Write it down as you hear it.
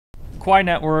Quai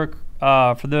Network,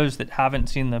 for those that haven't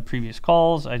seen the previous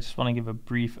calls, I just want to give a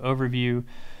brief overview.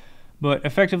 But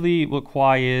effectively, what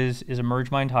Quai is a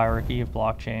merge-mined hierarchy of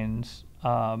blockchains.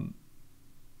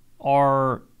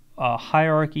 Our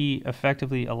hierarchy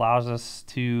effectively allows us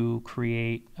to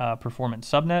create performance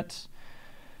subnets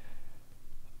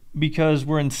because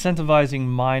we're incentivizing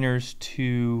miners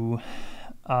to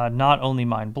not only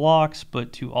mine blocks,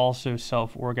 but to also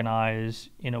self-organize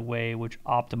in a way which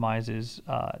optimizes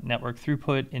network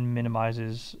throughput and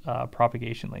minimizes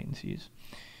propagation latencies.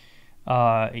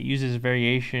 It uses a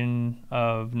variation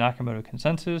of Nakamoto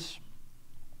consensus.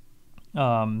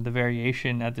 The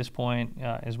variation at this point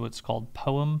is what's called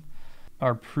P.O.E.M,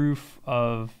 our proof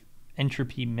of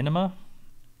entropy minima.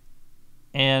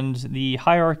 And the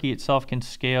hierarchy itself can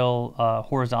scale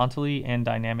horizontally and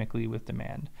dynamically with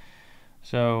demand.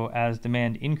 So as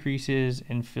demand increases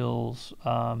and fills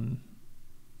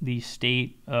the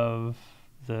state of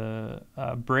the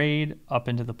braid up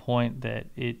into the point that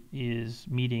it is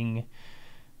meeting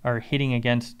or hitting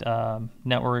against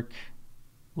network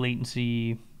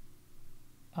latency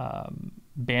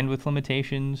bandwidth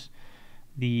limitations,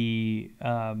 the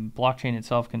blockchain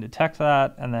itself can detect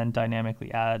that and then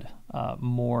dynamically add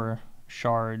more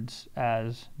shards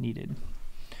as needed.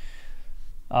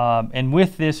 And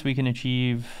with this, we can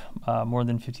achieve more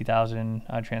than 50,000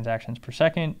 transactions per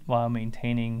second while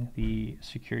maintaining the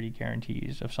security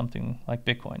guarantees of something like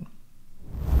Bitcoin.